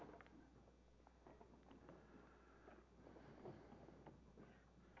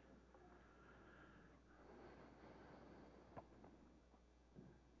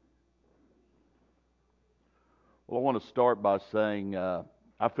Well, I want to start by saying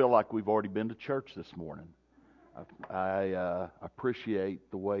I feel like we've already been to church this morning. I appreciate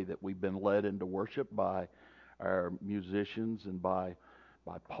the way that we've been led into worship by our musicians and by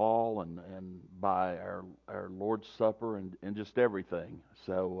Paul and by our Lord's Supper and just everything.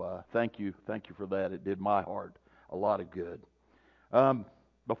 So thank you for that. It did my heart a lot of good.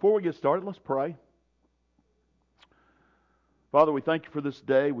 Before we get started, let's pray. Father, we thank you for this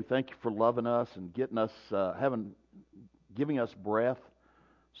day. We thank you for loving us and getting us, giving us breath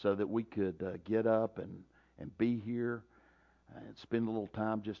so that we could get up and be here and spend a little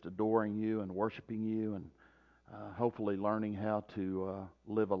time just adoring you and worshiping you and hopefully learning how to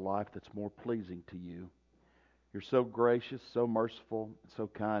live a life that's more pleasing to you. You're so gracious, so merciful, so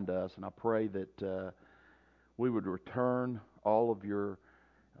kind to us, and I pray that we would return all of your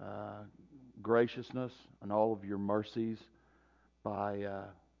graciousness and all of your mercies by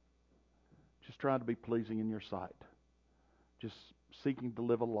just trying to be pleasing in your sight. Just seeking to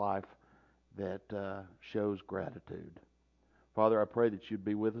live a life that shows gratitude. Father, I pray that you'd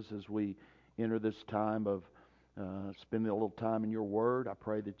be with us as we enter this time of spending a little time in your Word. I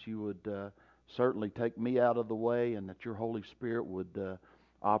pray that you would certainly take me out of the way and that your Holy Spirit would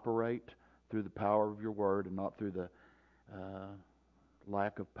operate through the power of your Word and not through the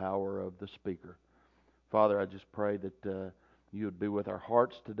lack of power of the speaker. Father, I just pray that you would be with our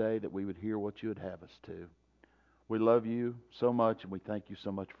hearts today, that we would hear what you would have us to. We love you so much, and we thank you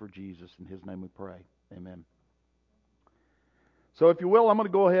so much for Jesus. In his name we pray. Amen. So if you will, I'm going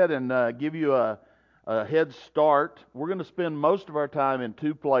to go ahead and give you a head start. We're going to spend most of our time in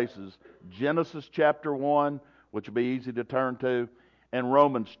two places: Genesis chapter 1, which will be easy to turn to, and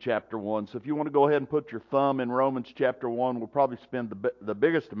Romans chapter 1. So if you want to go ahead and put your thumb in Romans chapter 1, we'll probably spend the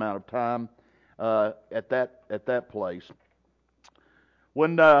biggest amount of time at that place.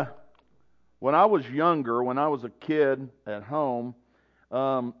 When I was younger, when I was a kid at home,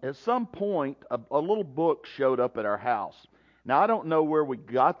 at some point a little book showed up at our house. Now, I don't know where we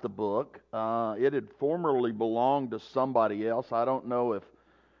got the book. It had formerly belonged to somebody else. I don't know if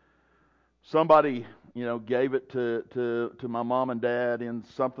somebody, gave it to my mom and dad in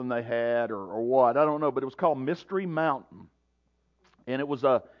something they had or what. I don't know, but it was called Mystery Mountain. And it was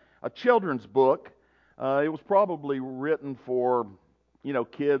a children's book. It was probably written for,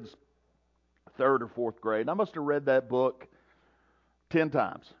 kids third or fourth grade. And I must have read that book 10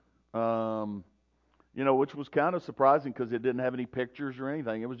 times. Which was kind of surprising because it didn't have any pictures or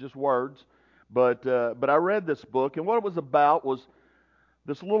anything. It was just words. But I read this book, and what it was about was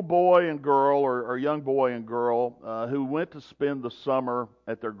this little boy and girl, or young boy and girl, who went to spend the summer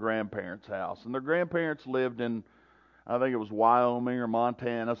at their grandparents' house. And their grandparents lived in, I think it was Wyoming or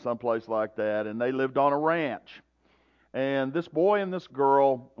Montana, someplace like that, and they lived on a ranch. And this boy and this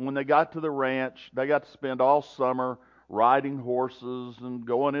girl, when they got to the ranch, they got to spend all summer riding horses and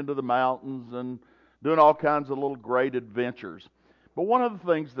going into the mountains and doing all kinds of little great adventures. But one of the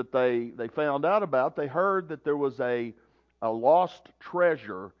things that they found out about, they heard that there was a lost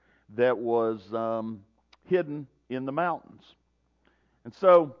treasure that was hidden in the mountains. And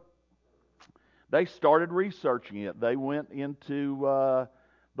so they started researching it. They went into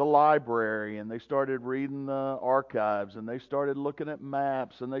the library and they started reading the archives and they started looking at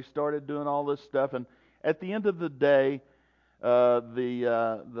maps and they started doing all this stuff. And at the end of the day,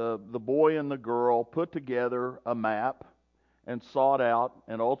 the boy and the girl put together a map and sought out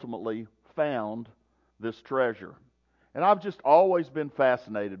and ultimately found this treasure. And I've just always been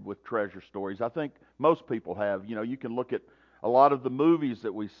fascinated with treasure stories. I think most people have. You can look at a lot of the movies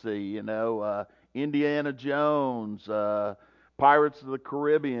that we see, Indiana Jones, Pirates of the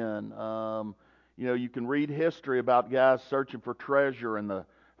Caribbean. You can read history about guys searching for treasure and the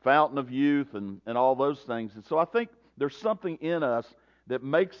Fountain of Youth and all those things. And so I think there's something in us that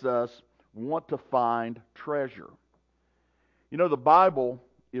makes us want to find treasure. The Bible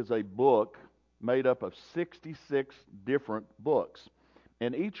is a book made up of 66 different books.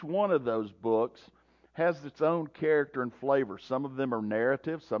 And each one of those books has its own character and flavor. Some of them are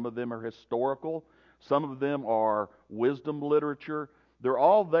narrative, some of them are historical, some of them are wisdom literature. They're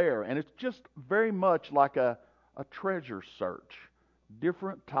all there, and it's just very much like a treasure search.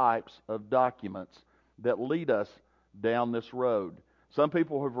 Different types of documents that lead us down this road. Some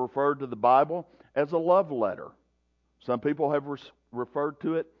people have referred to the Bible as a love letter. Some people have referred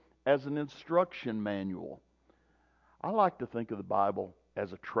to it as an instruction manual. I like to think of the Bible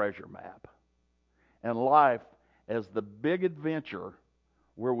as a treasure map, and life as the big adventure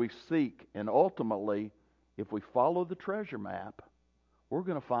where we seek, and ultimately, if we follow the treasure map, we're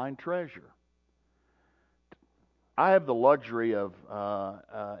going to find treasure. I have the luxury of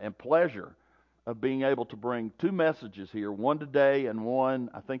and pleasure of being able to bring two messages here, one today and one,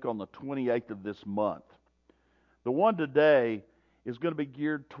 I think, on the 28th of this month. The one today is going to be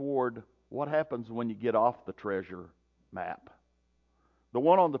geared toward what happens when you get off the treasure map. The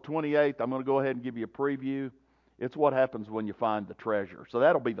one on the 28th, I'm going to go ahead and give you a preview. It's what happens when you find the treasure. So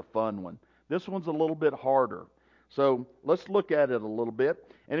that'll be the fun one. This one's a little bit harder. So let's look at it a little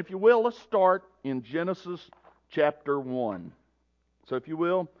bit. And if you will, let's start in Genesis chapter 1. So if you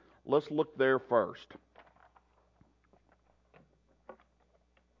will, let's look there first.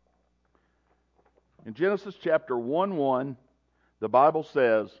 In Genesis chapter 1:1, the Bible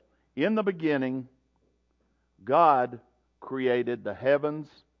says, "In the beginning, God created the heavens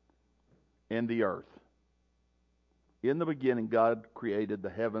and the earth." In the beginning, God created the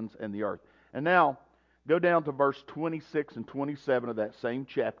heavens and the earth. And now, go down to verse 26 and 27 of that same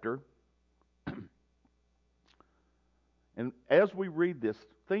chapter. And as we read this,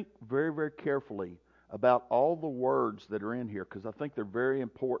 think very, very carefully about all the words that are in here, because I think they're very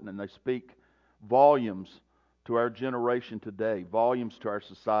important and they speak volumes to our generation today, volumes to our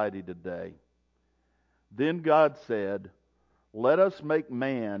society today. Then God said, "Let us make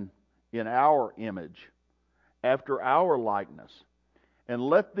man in our image, after our likeness, and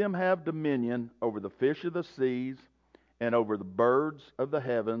let them have dominion over the fish of the seas, and over the birds of the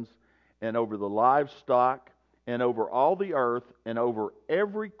heavens, and over the livestock, and over all the earth, and over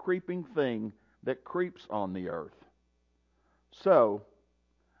every creeping thing that creeps on the earth." So,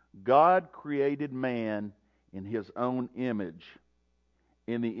 God created man in His own image.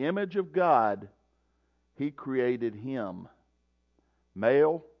 In the image of God, He created him.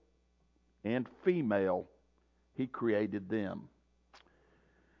 Male and female, He created them.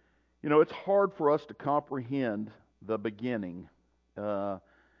 You know, it's hard for us to comprehend the beginning.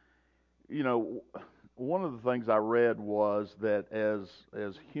 One of the things I read was that as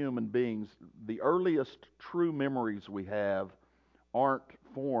human beings, the earliest true memories we have aren't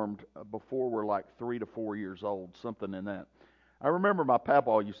formed before we're like 3 to 4 years old, something in that. I remember my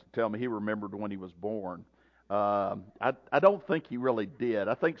papa used to tell me he remembered when he was born. I don't think he really did.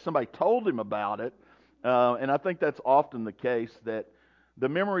 I think somebody told him about it, and I think that's often the case, that the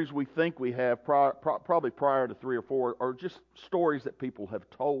memories we think we have probably prior to 3 or 4 are just stories that people have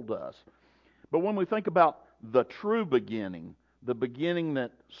told us. But when we think about the true beginning, the beginning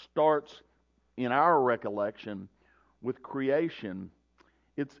that starts in our recollection with creation,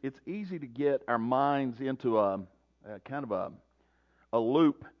 it's easy to get our minds into a kind of a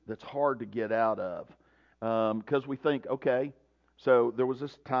loop that's hard to get out of. Because we think, okay, so there was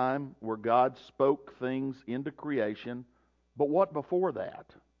this time where God spoke things into creation, but what before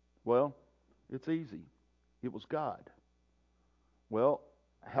that? Well, it's easy. It was God. Well,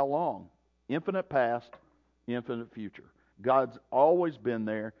 how long? Infinite past, infinite future. God's always been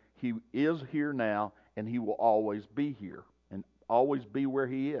there. He is here now, and He will always be here and always be where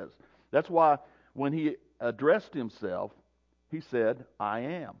He is. That's why when He addressed Himself, He said, "I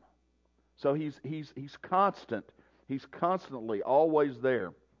am." So He's constant. He's constantly always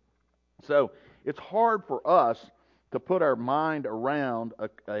there. So it's hard for us to put our mind around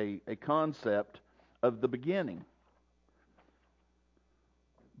a concept of the beginning.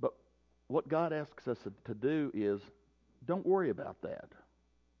 But what God asks us to do is, don't worry about that.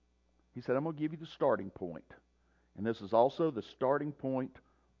 He said, "I'm going to give you the starting point. And this is also the starting point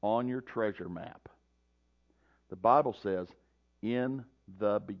on your treasure map." The Bible says, "In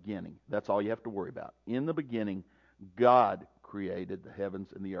the beginning." That's all you have to worry about. In the beginning, God created the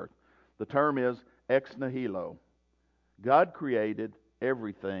heavens and the earth. The term is ex nihilo. God created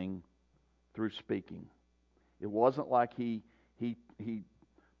everything through speaking. It wasn't like he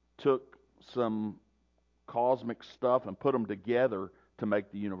took some cosmic stuff and put them together to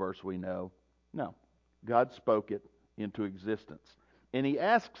make the universe we know. No. God spoke it into existence. And He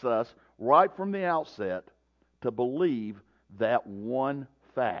asks us right from the outset to believe that one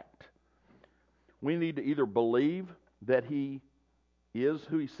fact. We need to either believe that He is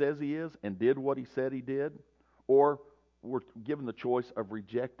who He says He is and did what He said He did, or we're given the choice of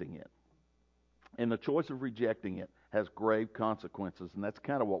rejecting it. And the choice of rejecting it has grave consequences, and that's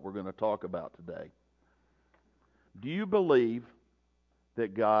kind of what we're going to talk about today. Do you believe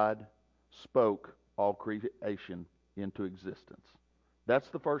that God spoke all creation into existence? That's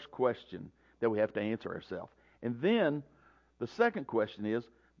the first question that we have to answer ourselves. And then the second question is,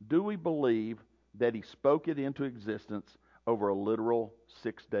 do we believe that He spoke it into existence over a literal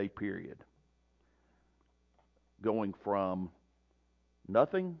 6-day period, going from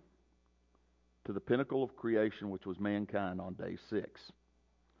nothing to the pinnacle of creation, which was mankind, on day 6?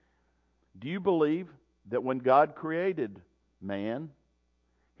 Do you believe that when God created man,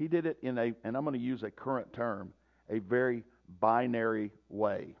 He did it in a, and I'm going to use a current term, a very binary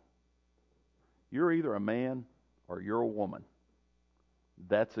way. You're either a man or you're a woman.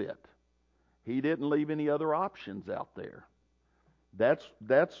 That's it. He didn't leave any other options out there. That's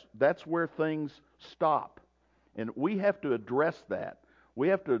where things stop. And we have to address that. We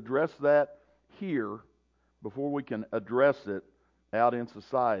have to address that here before we can address it out in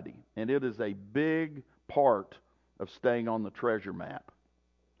society. And it is a big part of staying on the treasure map.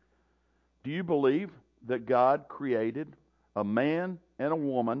 Do you believe that God created a man and a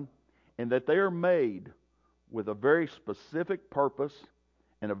woman and that they are made with a very specific purpose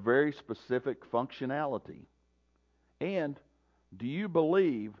and a very specific functionality? And do you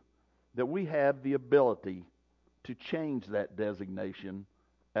believe that we have the ability to change that designation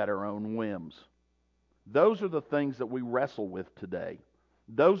at our own whims? Those are the things that we wrestle with today.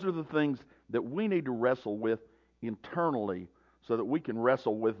 Those are the things that we need to wrestle with internally so that we can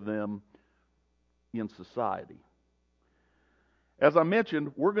wrestle with them in society. As I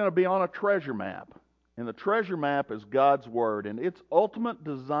mentioned, we're going to be on a treasure map. And the treasure map is God's Word. And its ultimate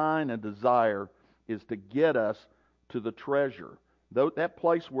design and desire is to get us to the treasure. That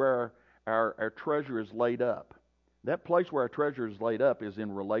place where our treasure is laid up. That place where our treasure is laid up is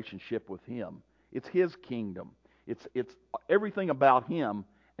in relationship with Him. It's His kingdom. It's everything about Him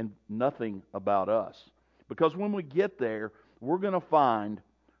and nothing about us. Because when we get there, we're going to find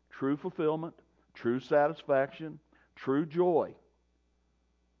true fulfillment, true satisfaction, true joy.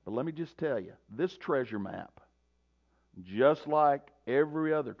 But let me just tell you, this treasure map, just like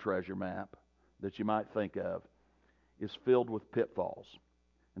every other treasure map that you might think of, is filled with pitfalls.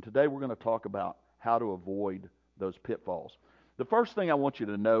 And today we're going to talk about how to avoid those pitfalls. The first thing I want you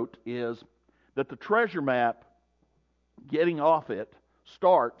to note is that the treasure map, getting off it,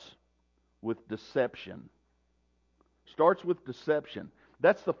 starts with deception. Starts with deception.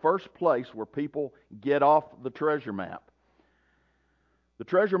 That's the first place where people get off the treasure map. The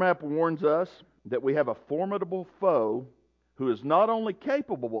treasure map warns us that we have a formidable foe who is not only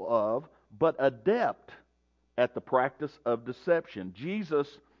capable of, but adept at the practice of deception.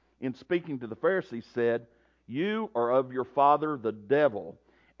 Jesus, in speaking to the Pharisees, said, "You are of your father the devil,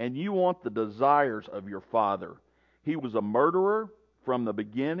 and you want the desires of your father. He was a murderer from the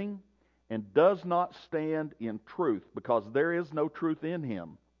beginning and does not stand in truth, because there is no truth in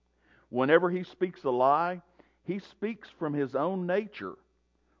him. Whenever he speaks a lie, he speaks from his own nature,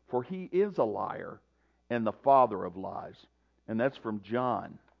 for he is a liar and the father of lies." And that's from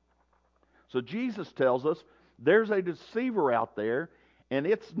John. So Jesus tells us there's a deceiver out there, and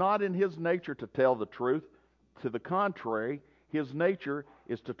it's not in his nature to tell the truth. To the contrary, his nature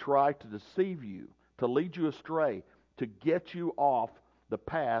is to try to deceive you, to lead you astray, to get you off the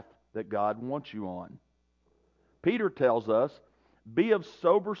path that God wants you on. Peter tells us, "Be of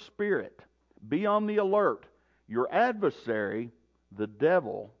sober spirit, be on the alert. Your adversary, the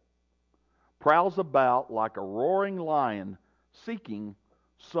devil, prowls about like a roaring lion, seeking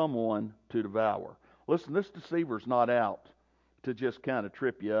someone to devour." Listen, this deceiver's not out to just kind of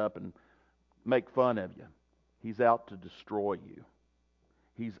trip you up and make fun of you. He's out to destroy you.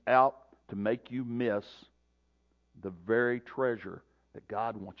 He's out to make you miss the very treasure that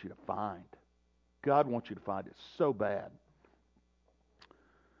God wants you to find. God wants you to find it so bad.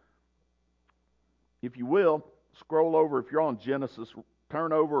 If you will, scroll over, if you're on Genesis,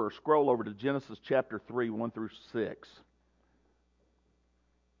 turn over or scroll over to Genesis chapter 3, 1 through 6.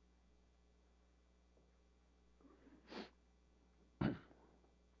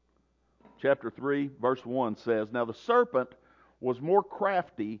 Chapter 3, verse 1 says, "Now the serpent was more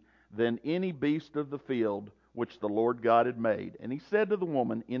crafty than any beast of the field which the Lord God had made. And he said to the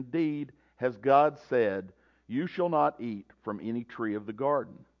woman, Indeed, has God said, You shall not eat from any tree of the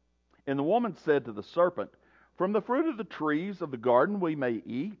garden. And the woman said to the serpent, From the fruit of the trees of the garden we may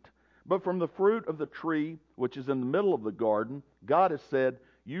eat, but from the fruit of the tree which is in the middle of the garden, God has said,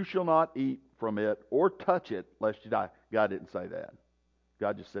 You shall not eat from it or touch it, lest you die." God didn't say that.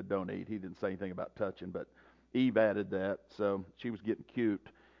 God just said don't eat. He didn't say anything about touching, but Eve added that, so she was getting cute.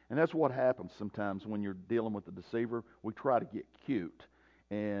 And that's what happens sometimes when you're dealing with the deceiver. We try to get cute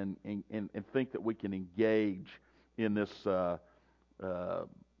and think that we can engage in this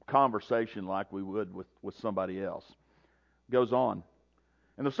conversation like we would with somebody else. Goes on.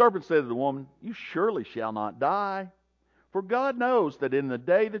 "And the serpent said to the woman, You surely shall not die. For God knows that in the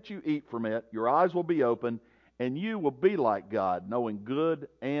day that you eat from it, your eyes will be opened, and you will be like God, knowing good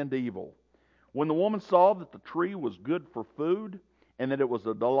and evil. When the woman saw that the tree was good for food, and that it was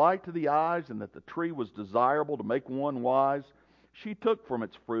a delight to the eyes, and that the tree was desirable to make one wise, she took from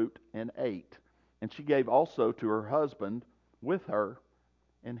its fruit and ate. And she gave also to her husband with her,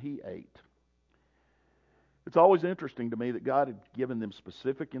 and he ate. It's always interesting to me that God had given them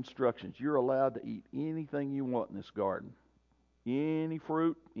specific instructions. You're allowed to eat anything you want in this garden. Any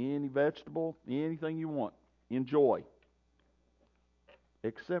fruit, any vegetable, anything you want. Enjoy.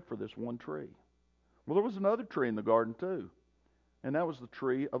 Except for this one tree. Well, there was another tree in the garden too, and that was the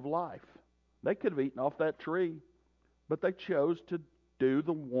tree of life. They could have eaten off that tree, but they chose to do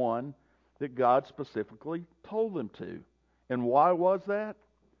the one that God specifically told them to. And why was that?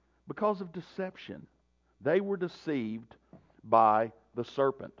 Because of deception. They were deceived by the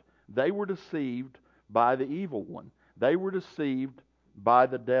serpent. They were deceived by the evil one. They were deceived by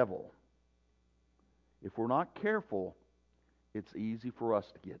the devil. If we're not careful, it's easy for us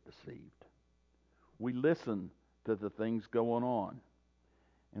to get deceived. We listen to the things going on.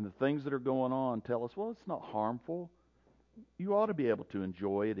 And the things that are going on tell us, well, it's not harmful. You ought to be able to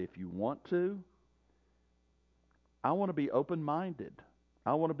enjoy it if you want to. I want to be open-minded.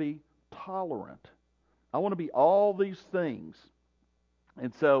 I want to be tolerant. I want to be all these things.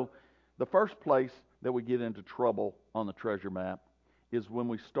 And so the first place that we get into trouble on the treasure map is when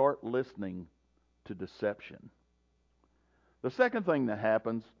we start listening to deception. The second thing that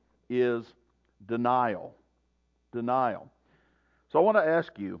happens is denial. Denial. So I want to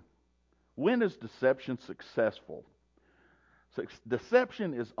ask you, when is deception successful?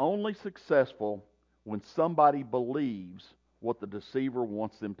 Deception is only successful when somebody believes what the deceiver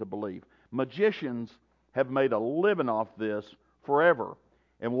wants them to believe. Magicians have made a living off this forever.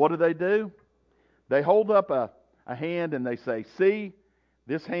 And what do? They hold up a hand and they say, see,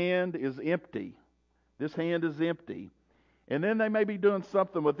 this hand is empty. This hand is empty. And then they may be doing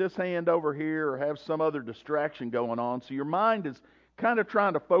something with this hand over here or have some other distraction going on. So your mind is kind of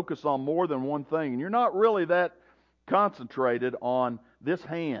trying to focus on more than one thing. And you're not really that concentrated on this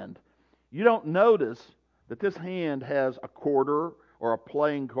hand. You don't notice that this hand has a quarter or a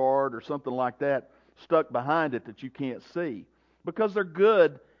playing card or something like that stuck behind it that you can't see, because they're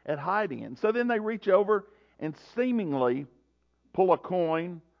good at hiding it. And so then they reach over and seemingly pull a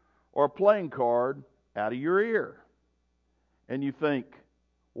coin or a playing card out of your ear. And you think,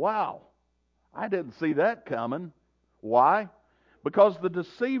 wow, I didn't see that coming. Why? Because the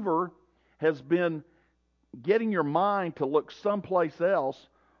deceiver has been getting your mind to look someplace else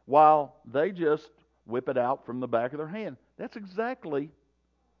while they just whip it out from the back of their hand. That's exactly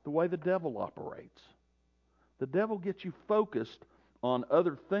the way the devil operates. The devil gets you focused on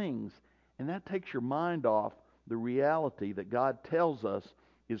other things, and that takes your mind off the reality that God tells us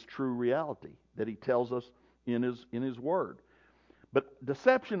is true reality, that He tells us in His Word. But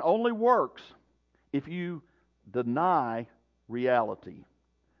deception only works if you deny reality.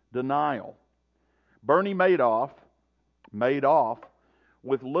 Denial. Bernie Madoff made off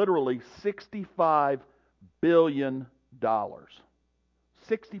with literally $65 billion.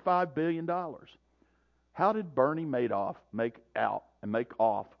 $65 billion. How did Bernie Madoff make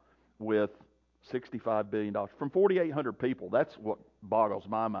off with $65 billion? From 4,800 people. That's what boggles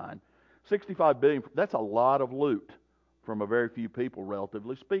my mind. $65 billion, that's a lot of loot from a very few people,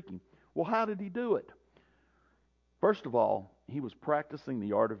 relatively speaking. Well, how did he do it? First of all, he was practicing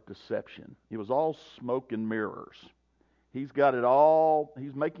the art of deception. It was all smoke and mirrors. He's got it all.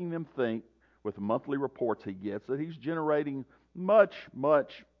 He's making them think with the monthly reports he gets that he's generating much,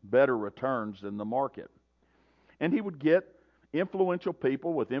 much better returns than the market. And he would get influential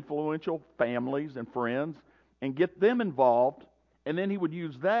people with influential families and friends and get them involved, and then he would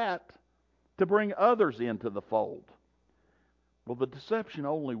use that to bring others into the fold. Well, the deception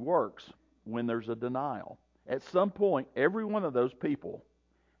only works when there's a denial. At some point, every one of those people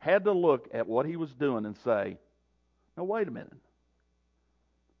had to look at what he was doing and say, now wait a minute,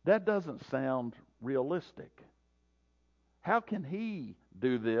 that doesn't sound realistic. How can he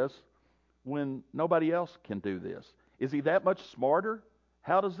do this when nobody else can do this? Is he that much smarter?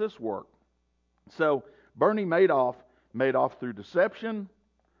 How does this work? So Bernie Madoff made off through deception,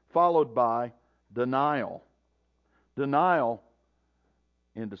 followed by denial. Denial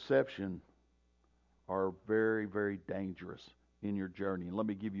and deception are very, very dangerous in your journey. And let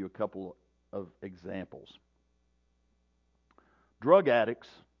me give you a couple of examples. Drug addicts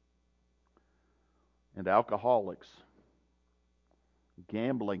and alcoholics,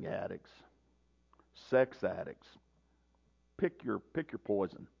 gambling addicts, sex addicts, pick your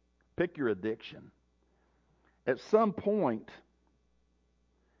poison, pick your addiction. At some point,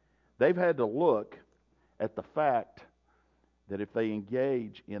 they've had to look at the fact that if they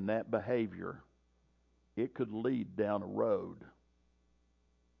engage in that behavior, it could lead down a road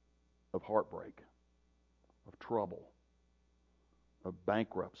of heartbreak, of trouble, of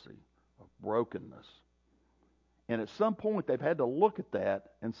bankruptcy, of brokenness. And at some point, they've had to look at that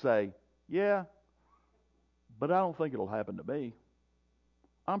and say, yeah, but I don't think it'll happen to me.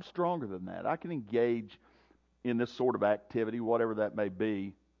 I'm stronger than that. I can engage in this sort of activity, whatever that may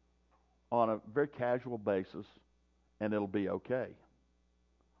be, on a very casual basis, and it'll be okay.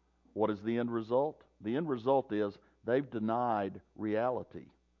 What is the end result? The end result is they've denied reality.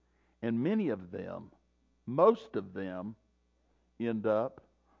 And many of them, most of them, end up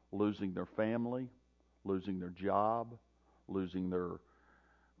losing their family, losing their job, losing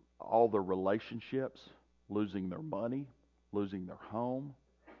all their relationships, losing their money, losing their home,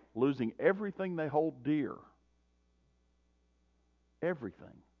 losing everything they hold dear. Everything.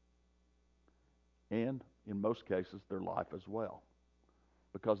 And in most cases, their life as well.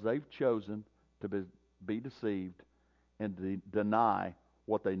 Because they've chosen to be deceived and deny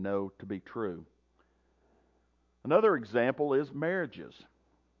what they know to be true. Another example is marriages.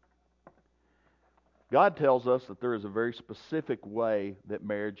 God tells us that there is a very specific way that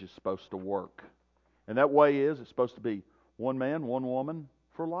marriage is supposed to work. And that way is it's supposed to be one man, one woman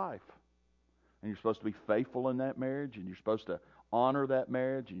for life. And you're supposed to be faithful in that marriage, and you're supposed to honor that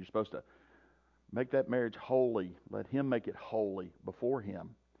marriage, and you're supposed to make that marriage holy. Let Him make it holy before Him.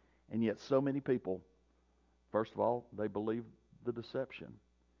 And yet so many people, first of all, they believe the deception.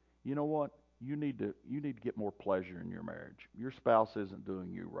 You know what? You need to get more pleasure in your marriage. Your spouse isn't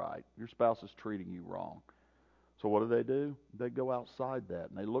doing you right. Your spouse is treating you wrong. So what do? They go outside that,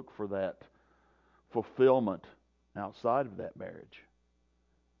 and they look for that fulfillment outside of that marriage.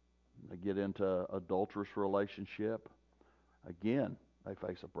 They get into adulterous relationship. Again, they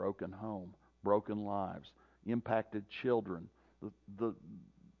face a broken home, broken lives, impacted children. The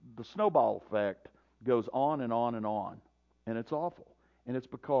snowball effect goes on and on and on, and it's awful. And it's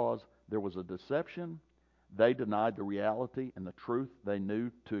because there was a deception. They denied the reality and the truth they knew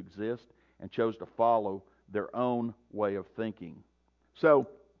to exist and chose to follow their own way of thinking. So,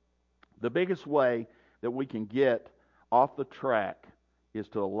 the biggest way that we can get off the track is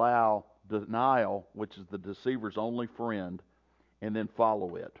to allow denial, which is the deceiver's only friend, and then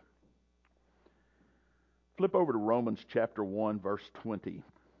follow it. Flip over to Romans chapter 1, verse 20.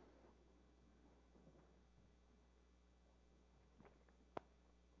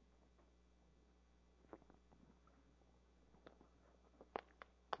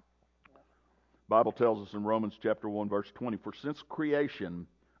 The Bible tells us in Romans chapter 1, verse 20, for since creation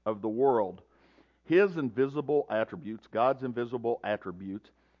of the world, His invisible attributes, God's invisible attributes,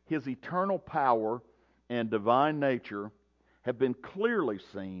 His eternal power and divine nature have been clearly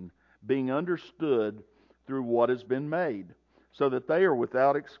seen, being understood through what has been made, so that they are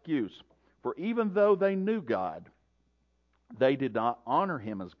without excuse. For even though they knew God, they did not honor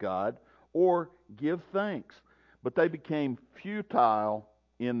Him as God or give thanks, but they became futile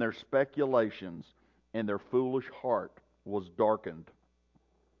in their speculations, and their foolish heart was darkened.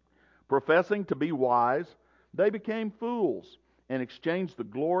 Professing to be wise, they became fools and exchanged the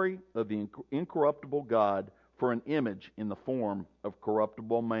glory of the incorruptible God for an image in the form of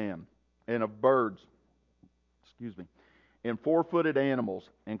corruptible man and of birds, and four-footed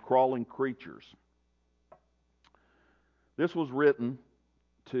animals and crawling creatures. This was written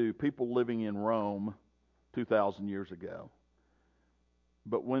to people living in Rome 2,000 years ago.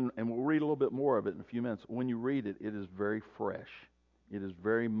 But we'll read a little bit more of it in a few minutes. When you read it, it is very fresh. It is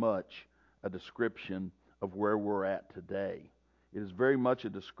very much a description of where we're at today. It is very much a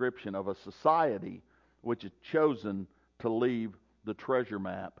description of a society which has chosen to leave the treasure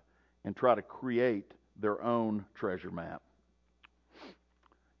map and try to create their own treasure map.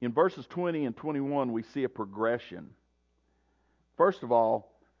 In verses 20 and 21, we see a progression. First of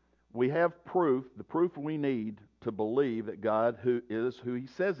all, we have proof, the proof we need to believe that God is who He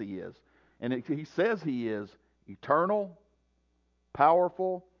says He is. And He says He is eternal,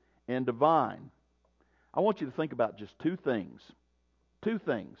 powerful, and divine. I want you to think about just two things,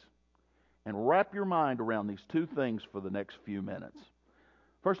 and wrap your mind around these two things for the next few minutes.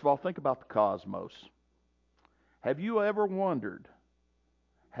 First of all, think about the cosmos. Have you ever wondered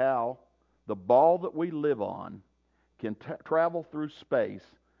how the ball that we live on can travel through space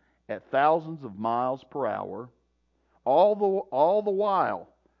at thousands of miles per hour, all the while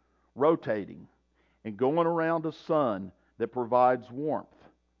rotating and going around a sun that provides warmth,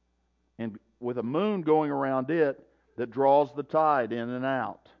 and with a moon going around it that draws the tide in and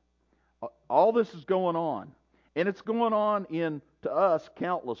out? All this is going on, and it's going on in, to us,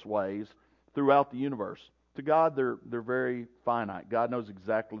 countless ways throughout the universe. To God, they're very finite. God knows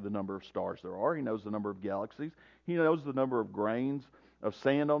exactly the number of stars there are. He knows the number of galaxies. He knows the number of grains of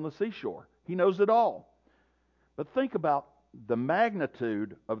sand on the seashore. He knows it all. But think about the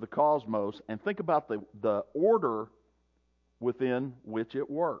magnitude of the cosmos and think about the order within which it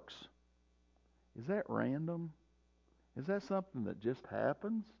works. Is that random? Is that something that just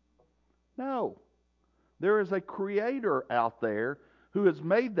happens? No. There is a creator out there who has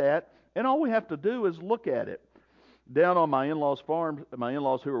made that, and all we have to do is look at it. Down on my in-laws' farm, my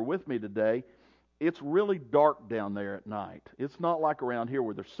in-laws who are with me today, it's really dark down there at night. It's not like around here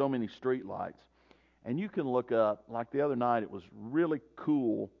where there's so many street lights. And you can look up, like the other night, it was really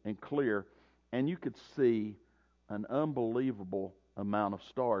cool and clear, and you could see an unbelievable amount of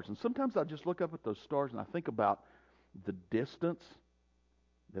stars. And sometimes I just look up at those stars and I think about the distance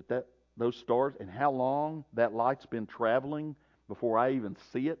that those stars and how long that light's been traveling before I even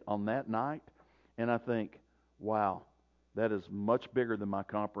see it on that night. And I think, wow, that is much bigger than my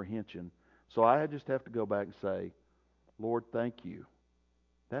comprehension. So I just have to go back and say, Lord, thank you.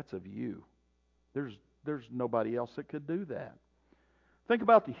 That's of you. There's nobody else that could do that. Think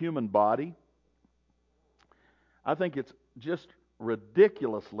about the human body. I think it's just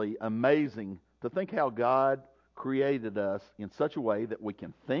ridiculously amazing to think how God created us in such a way that we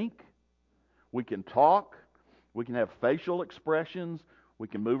can think, we can talk, we can have facial expressions, we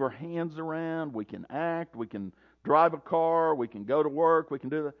can move our hands around, we can act, we can drive a car, we can go to work, we can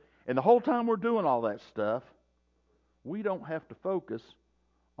do that. And the whole time we're doing all that stuff, we don't have to focus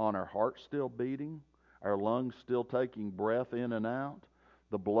on our heart still beating, our lungs still taking breath in and out,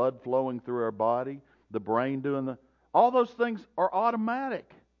 the blood flowing through our body, the brain doing all those things are automatic.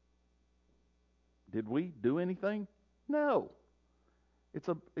 Did we do anything? No. It's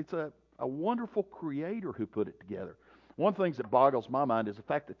a wonderful creator who put it together. One of the things that boggles my mind is the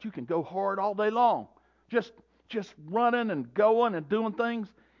fact that you can go hard all day long, just running and going and doing things,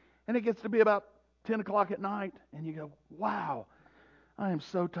 and it gets to be about 10 o'clock at night, and you go, wow, I am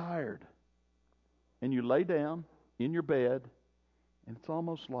so tired. And you lay down in your bed, and it's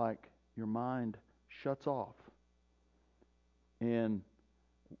almost like your mind shuts off. And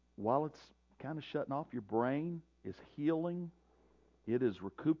while it's kind of shutting off, your brain is healing. It is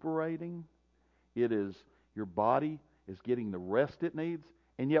recuperating. Your body is getting the rest it needs.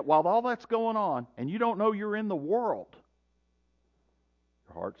 And yet while all that's going on, and you don't know you're in the world,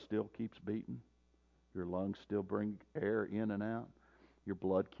 your heart still keeps beating. Your lungs still bring air in and out. Your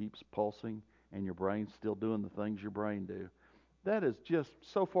blood keeps pulsing, and your brain's still doing the things your brain do. That is just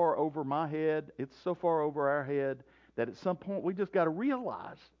so far over my head. It's so far over our head that at some point we just got to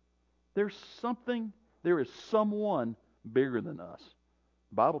realize there is someone bigger than us.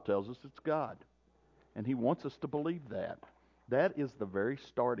 The Bible tells us it's God, and He wants us to believe that. That is the very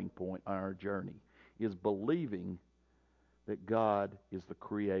starting point on our journey, is believing that God is the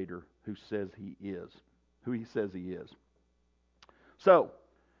Creator who says He is, who He says He is. So,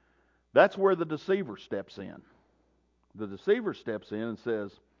 that's where the deceiver steps in. The deceiver steps in and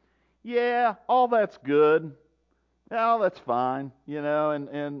says, yeah, all that's good. Oh, that's fine.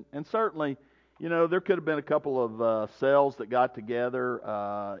 And certainly, there could have been a couple of cells that got together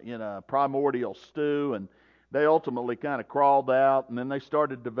in a primordial stew, and they ultimately kind of crawled out, and then they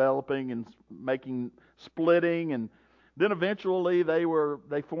started developing and splitting, and then eventually they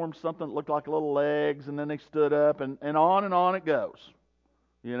formed something that looked like little legs, and then they stood up, and on it goes.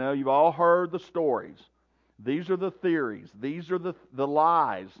 You've all heard the stories. These are the theories. These are the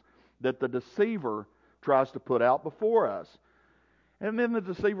lies that the deceiver tries to put out before us. And then the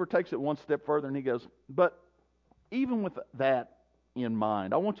deceiver takes it one step further and he goes, but even with that in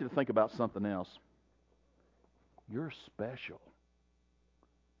mind, I want you to think about something else. You're special.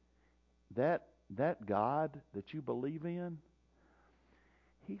 That God that you believe in,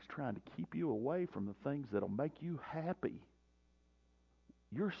 He's trying to keep you away from the things that'll make you happy.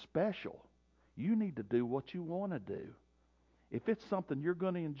 You're special. You need to do what you want to do. If it's something you're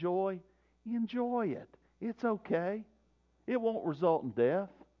going to enjoy it. It's okay. It won't result in death.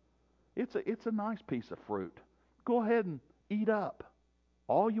 It's a nice piece of fruit. Go ahead and eat up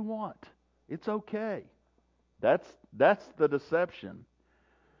all you want. It's okay. That's the deception.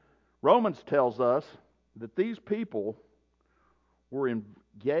 Romans tells us that these people were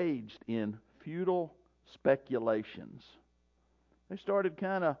engaged in futile speculations. They started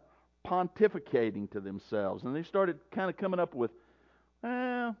kind of pontificating to themselves, and they started kind of coming up with,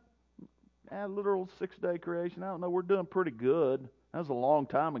 literal 6-day creation. I don't know. We're doing pretty good. That was a long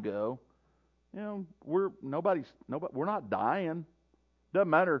time ago. We're not dying. Doesn't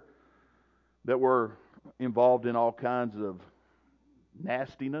matter that we're involved in all kinds of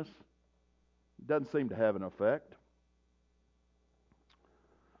nastiness. Doesn't seem to have an effect.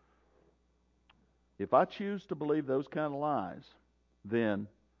 If I choose to believe those kind of lies, then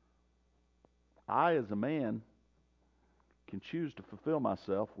I, as a man, can choose to fulfill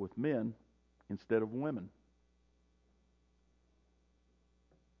myself with men instead of women.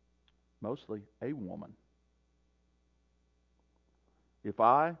 Mostly a woman. If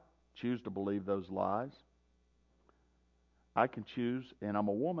I choose to believe those lies, I can choose, and I'm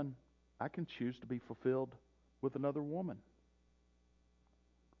a woman, I can choose to be fulfilled with another woman.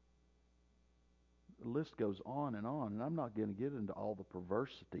 The list goes on, and I'm not going to get into all the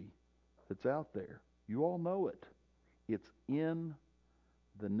perversity that's out there. You all know it. It's in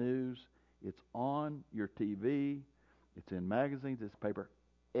the news. It's on your TV. It's in magazines. It's paper.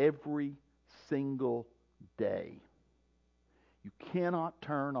 Every single day. You cannot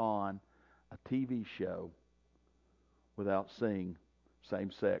turn on a TV show without seeing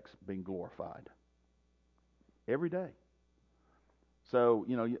same-sex being glorified. Every day. So,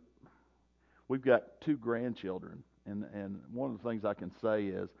 we've got 2 grandchildren, and one of the things I can say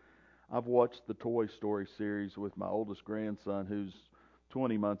is I've watched the Toy Story series with my oldest grandson, who's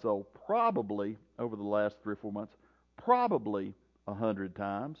 20 months old, probably over the last 3 or 4 months, probably 100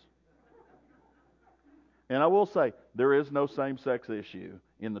 times. And I will say, there is no same-sex issue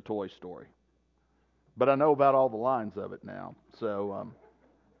in the Toy Story. But I know about all the lines of it now. So,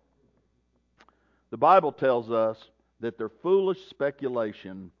 the Bible tells us that their foolish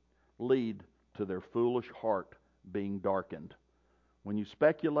speculation lead to their foolish heart being darkened. When you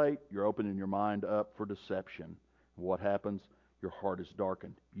speculate, you're opening your mind up for deception. What happens? Your heart is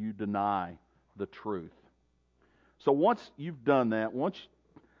darkened. You deny the truth. So once you've done that, once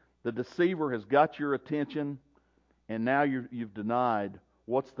the deceiver has got your attention, and now you've denied,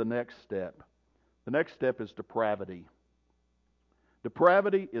 what's the next step? The next step is depravity.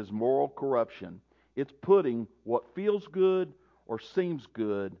 Depravity is moral corruption. It's putting what feels good or seems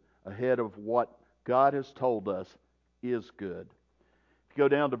good ahead of what God has told us is good. If you go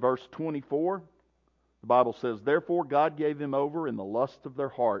down to verse 24, the Bible says, "Therefore God gave them over in the lust of their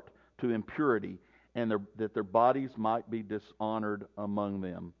heart to impurity, and that their bodies might be dishonored among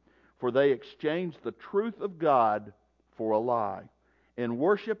them. For they exchanged the truth of God for a lie, and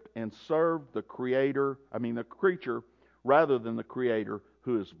worshipped and served the creature rather than the Creator,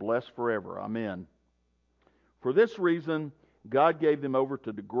 who is blessed forever. Amen. For this reason, God gave them over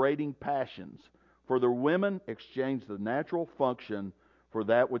to degrading passions. For the women exchanged the natural function for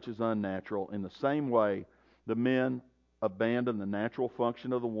that which is unnatural. In the same way, the men abandoned the natural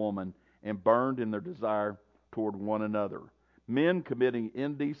function of the woman and burned in their desire toward one another. Men committing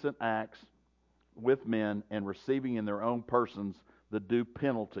indecent acts with men and receiving in their own persons the due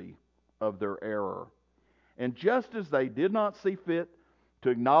penalty of their error. And just as they did not see fit to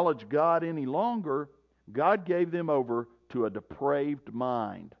acknowledge God any longer, God gave them over to a depraved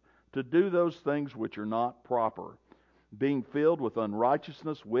mind, to do those things which are not proper, being filled with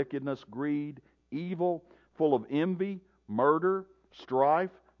unrighteousness, wickedness, greed, evil, full of envy, murder,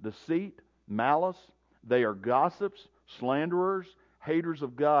 strife, deceit, malice. They are gossips, slanderers, haters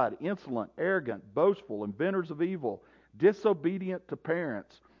of God, insolent, arrogant, boastful, inventors of evil, disobedient to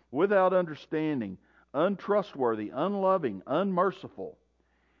parents, without understanding, untrustworthy, unloving, unmerciful.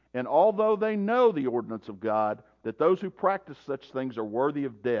 And although they know the ordinance of God, that those who practice such things are worthy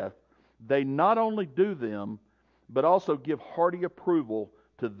of death, they not only do them, but also give hearty approval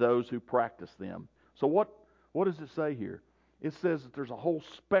to those who practice them." So what does it say here? It says that there's a whole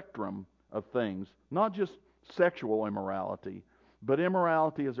spectrum of things, not just sexual immorality, but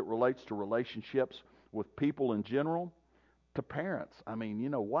immorality as it relates to relationships with people in general, to parents. I mean,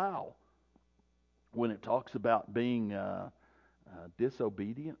 wow. When it talks about being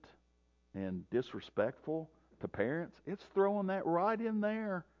disobedient and disrespectful to parents, it's throwing that right in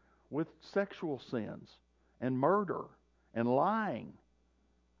there with sexual sins and murder and lying.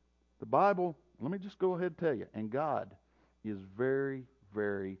 The Bible, let me just go ahead and tell you, and God is very,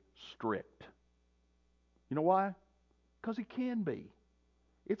 very strict. You know why? Because He can be.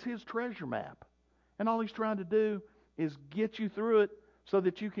 It's His treasure map. And all He's trying to do is get you through it so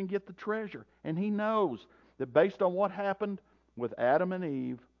that you can get the treasure. And He knows that based on what happened with Adam and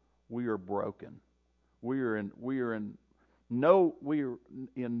Eve, we are broken. We are in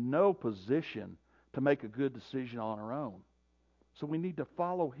no position to make a good decision on our own. So we need to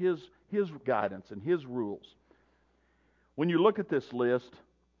follow His guidance and His rules. When you look at this list,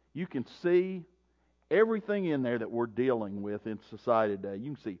 you can see everything in there that we're dealing with in society today.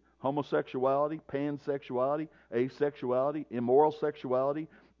 You can see homosexuality, pansexuality, asexuality, immoral sexuality,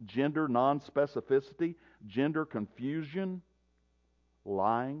 gender non-specificity, gender confusion,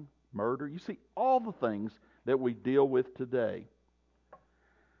 lying, murder. You see all the things that we deal with today.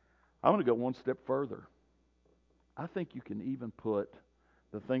 I'm going to go one step further. I think you can even put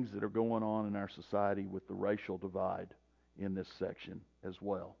the things that are going on in our society with the racial divide in this section as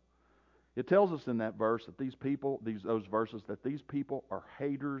well. It tells us in that verse that those verses, that these people are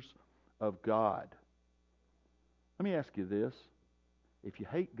haters of God. Let me ask you this. If you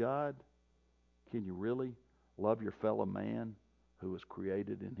hate God, can you really love your fellow man who was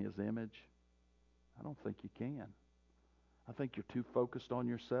created in His image? I don't think you can. I think you're too focused on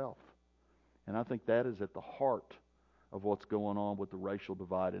yourself. And I think that is at the heart of what's going on with the racial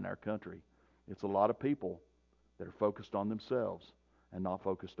divide in our country. It's a lot of people that are focused on themselves and not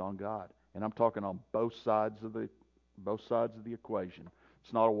focused on God. And I'm talking on both sides of the equation.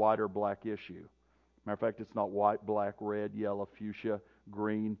 It's not a white or black issue. Matter of fact, it's not white, black, red, yellow, fuchsia,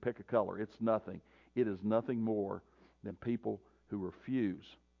 green, pick a color. It's nothing. It is nothing more than people who refuse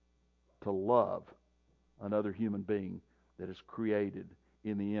to love another human being that is created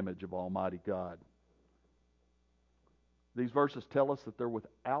in the image of Almighty God. These verses tell us that they're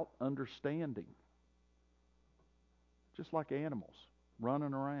without understanding, just like animals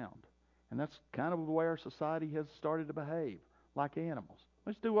running around. And that's kind of the way our society has started to behave, like animals.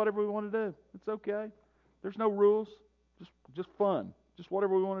 Let's do whatever we want to do. It's okay. There's no rules. Just fun. Just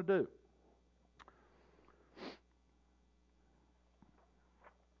whatever we want to do.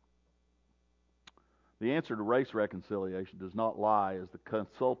 The answer to race reconciliation does not lie, as the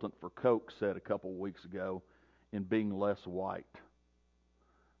consultant for Coke said a couple of weeks ago, in being less white.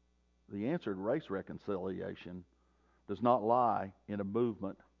 The answer to race reconciliation does not lie in a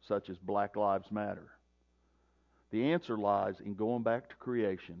movement such as Black Lives Matter. The answer lies in going back to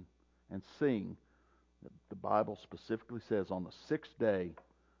creation and seeing that the Bible specifically says on the sixth day,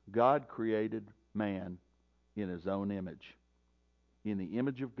 God created man in His own image. In the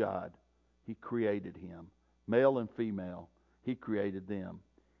image of God, He created him. Male and female, He created them.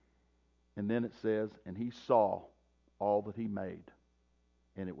 And then it says, and He saw all that He made,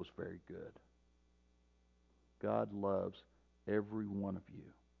 and it was very good. God loves every one of you.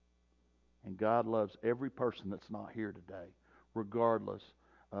 And God loves every person that's not here today, regardless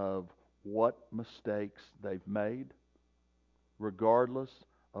of what mistakes they've made, regardless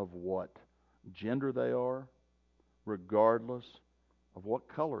of what gender they are, regardless of what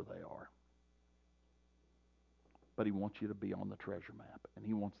color they are. But He wants you to be on the treasure map, and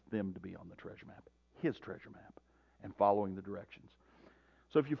He wants them to be on the treasure map, His treasure map, and following the directions.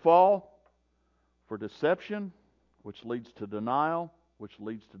 So if you fall for deception, which leads to denial, which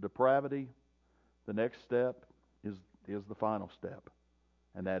leads to depravity, the next step is the final step,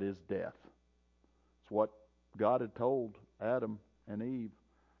 and that is death. It's what God had told Adam and Eve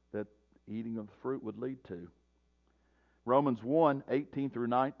that eating of the fruit would lead to. Romans 1:18 through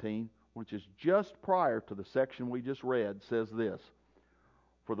 19, which is just prior to the section we just read, says this: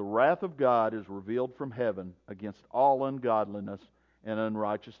 For the wrath of God is revealed from heaven against all ungodliness and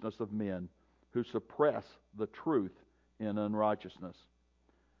unrighteousness of men who suppress the truth in unrighteousness.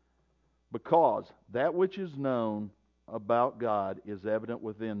 Because that which is known about God is evident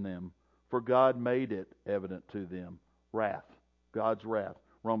within them, for God made it evident to them. Wrath, God's wrath.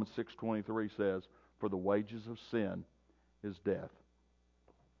 Romans 6:23 says, For the wages of sin is death.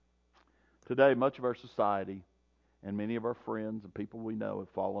 Today, much of our society and many of our friends and people we know have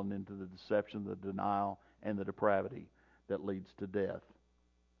fallen into the deception, the denial, and the depravity that leads to death.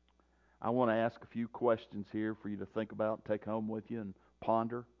 I want to ask a few questions here for you to think about, take home with you, and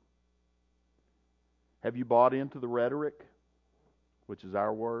ponder. Have you bought into the rhetoric, which is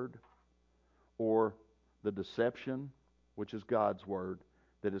our word, or the deception, which is God's word,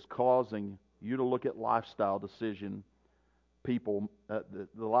 that is causing you to look at lifestyle decision people, the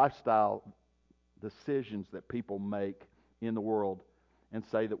lifestyle decisions that people make in the world, and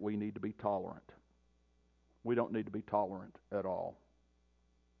say that we need to be tolerant? We don't need to be tolerant at all.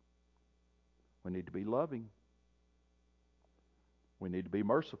 We need to be loving. We need to be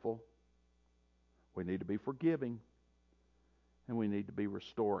merciful. We need to be forgiving. And we need to be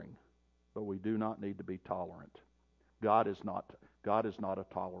restoring. But we do not need to be tolerant. God is not a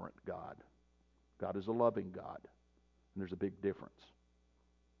tolerant God. God is a loving God. And there's a big difference.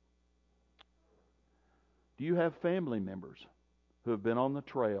 Do you have family members who have been on the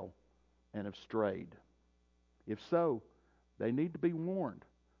trail and have strayed? If so, they need to be warned,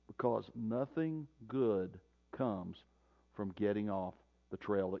 because nothing good comes from getting off the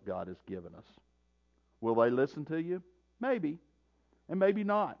trail that God has given us. Will they listen to you? Maybe, and maybe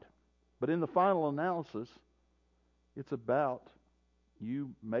not. But in the final analysis, it's about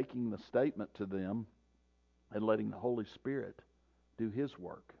you making the statement to them and letting the Holy Spirit do His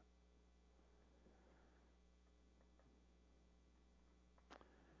work.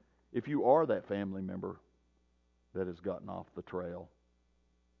 If you are that family member that has gotten off the trail,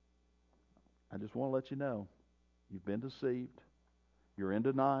 I just want to let you know, You've been deceived. You're in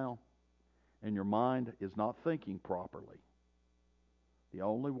denial. And your mind is not thinking properly. The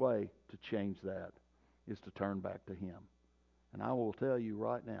only way to change that is to turn back to Him. And I will tell you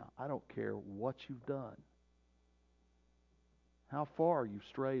right now, I don't care what you've done, how far you've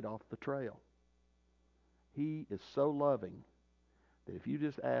strayed off the trail. He is so loving that if you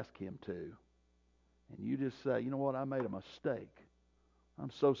just ask Him to, and you just say, you know what, I made a mistake.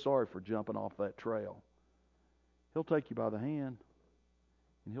 I'm so sorry for jumping off that trail. He'll take you by the hand,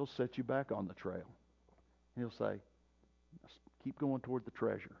 and He'll set you back on the trail. And He'll say, keep going toward the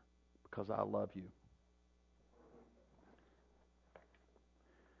treasure because I love you.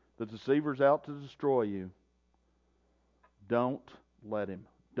 The deceiver's out to destroy you. Don't let him.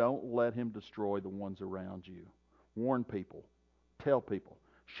 Don't let him destroy the ones around you. Warn people. Tell people.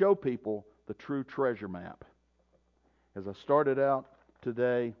 Show people the true treasure map. As I started out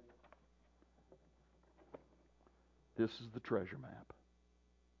today, this is the treasure map.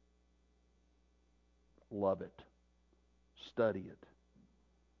 Love it. Study it.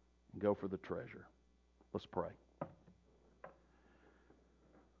 And go for the treasure. Let's pray.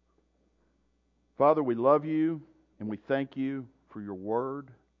 Father, we love you and we thank you for your word.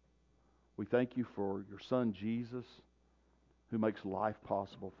 We thank you for your Son Jesus, who makes life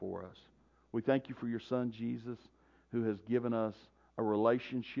possible for us. We thank you for your Son Jesus, who has given us a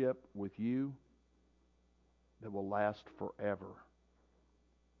relationship with you that will last forever.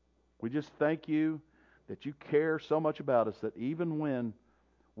 We just thank you that you care so much about us that even when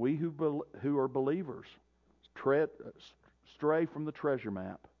we who are believers stray from the treasure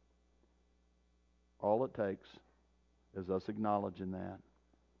map, all it takes is us acknowledging that,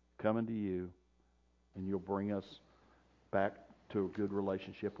 coming to you, and you'll bring us back to a good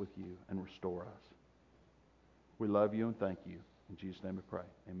relationship with you and restore us. We love you and thank you. In Jesus' name we pray.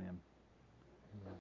 Amen.